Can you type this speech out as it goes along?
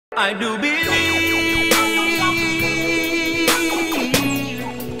I do believe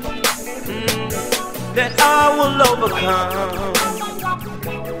that I will overcome.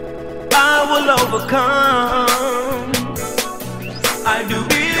 I will overcome. I do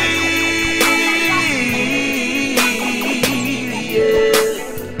believe, yeah,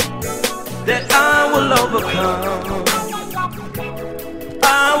 that I will overcome. I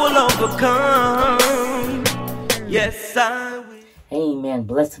will overcome. Yes, I will. Amen.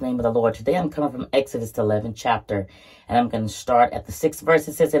 Bless the name of the Lord. Today I'm coming from Exodus 11 chapter, and I'm going to start at the 6th verse.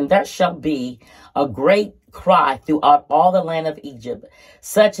 It says, "And there shall be a great cry throughout all the land of Egypt,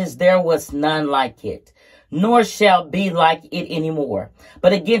 such as there was none like it, nor shall be like it anymore.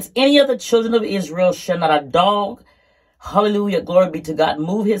 But against any of the children of Israel shall not a dog," hallelujah, glory be to God,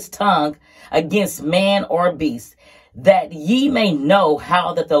 "move his tongue against man or beast, that ye may know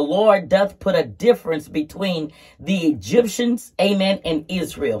how that the Lord doth put a difference between the Egyptians," amen, "and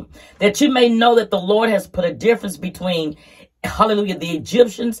Israel." That you may know that the Lord has put a difference between, hallelujah, the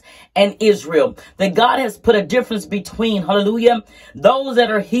Egyptians and Israel. That God has put a difference between, hallelujah, those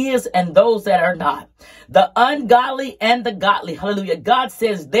that are his and those that are not. The ungodly and the godly, hallelujah. God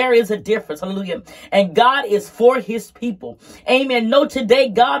says there is a difference, hallelujah. And God is for his people. Amen. No, today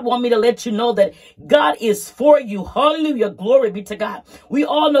God want me to let you know that God is for you. Hallelujah. Glory be to God. We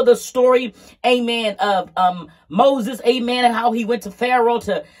all know the story, amen, of Moses, amen, and how he went to Pharaoh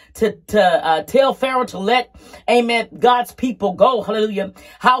to tell Pharaoh to let, amen, God's people go. Hallelujah.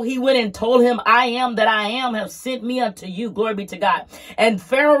 How he went and told him, "I am that I am have sent me unto you." Glory be to God. And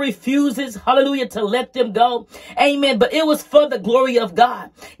Pharaoh refuses, hallelujah, to let them go. Amen. But it was for the glory of God.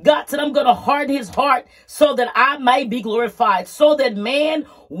 God said, "I'm going to harden his heart so that I may be glorified, so that man,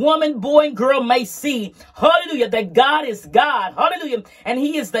 woman, boy, and girl may see," hallelujah, that God is God. Hallelujah. And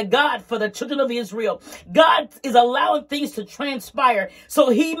he is the God for the children of Israel. God is allowing things to transpire so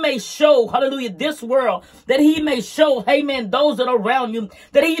he may show, hallelujah, this world, that he may show, amen, those that are around you,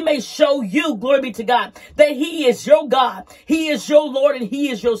 that he may show you, glory be to God, that he is your God, he is your Lord, and he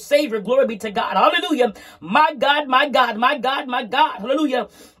is your Savior. Glory be to God. Hallelujah. My God, my God, my God, my God. Hallelujah.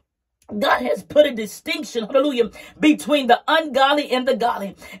 God has put a distinction, hallelujah, between the ungodly and the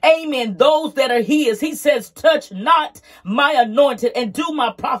godly. Amen. Those that are his. He says, "Touch not my anointed and do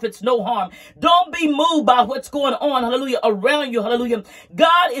my prophets no harm." Don't be moved by what's going on, hallelujah, around you, hallelujah.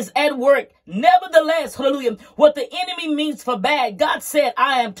 God is at work. Nevertheless, hallelujah, what the enemy means for bad, God said,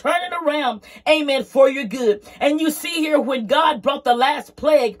 "I am turning around, amen, for your good." And you see here when God brought the last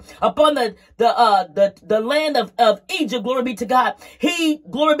plague upon the land of Egypt, glory be to God, he,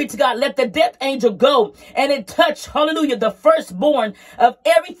 glory be to God, let the death angel go, and it touched, hallelujah, the firstborn of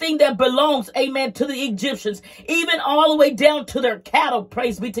everything that belongs, amen, to the Egyptians, even all the way down to their cattle,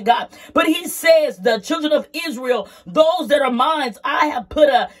 praise be to God. But he says, the children of Israel, those that are mine, I have put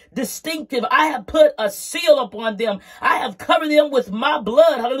a distinctive, I have put a seal upon them. I have covered them with my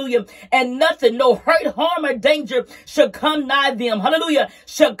blood, hallelujah, and nothing, no hurt, harm, or danger shall come nigh them, hallelujah,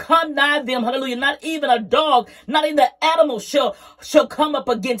 shall come nigh them, hallelujah. Not even a dog, not even the animal shall come up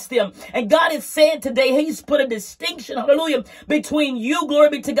against them. And God is saying today, he's put a distinction, hallelujah, between you, glory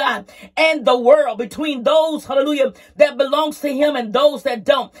be to God, and the world, between those, hallelujah, that belongs to him and those that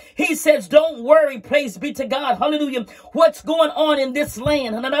don't. He says, don't worry, praise be to God, hallelujah, what's going on in this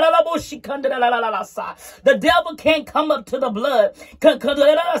land. The devil can't come up to the blood.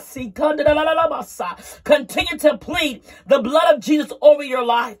 Continue to plead the blood of Jesus over your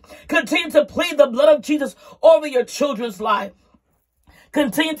life. Continue to plead the blood of Jesus over your children's life.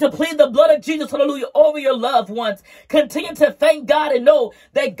 Continue to plead the blood of Jesus, hallelujah, over your loved ones. Continue to thank God and know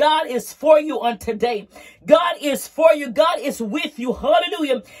that God is for you on today. God is for you. God is with you.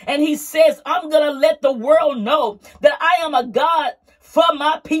 Hallelujah. And he says, "I'm going to let the world know that I am a God for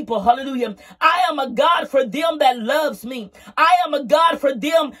my people." Hallelujah. I am a God for them that loves me. I am a God for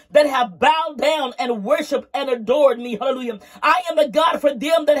them that have bowed down and worshiped and adored me. Hallelujah. I am a God for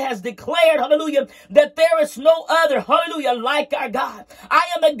them that has declared, hallelujah, that there is no other, hallelujah, like our God. I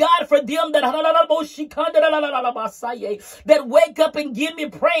am a God for them that wake up and give me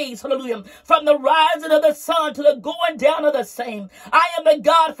praise, hallelujah, from the rising of the sun to the going down of the same. I am a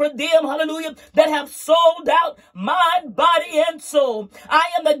God for them, hallelujah, that have sold out mind, body, and soul. I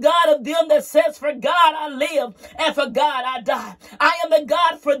am the God of them that says, "For God I live and for God I die." I am the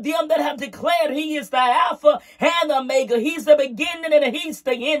God for them that have declared he is the Alpha and the Omega. He's the beginning and he's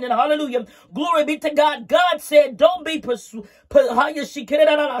the ending. Hallelujah. Glory be to God. God said, don't be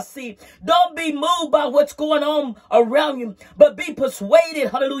don't be moved by what's going on around you, but be persuaded,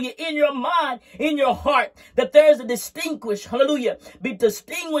 hallelujah, in your mind, in your heart, that there is a be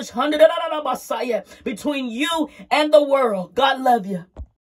distinguished, between you and the world. God love you.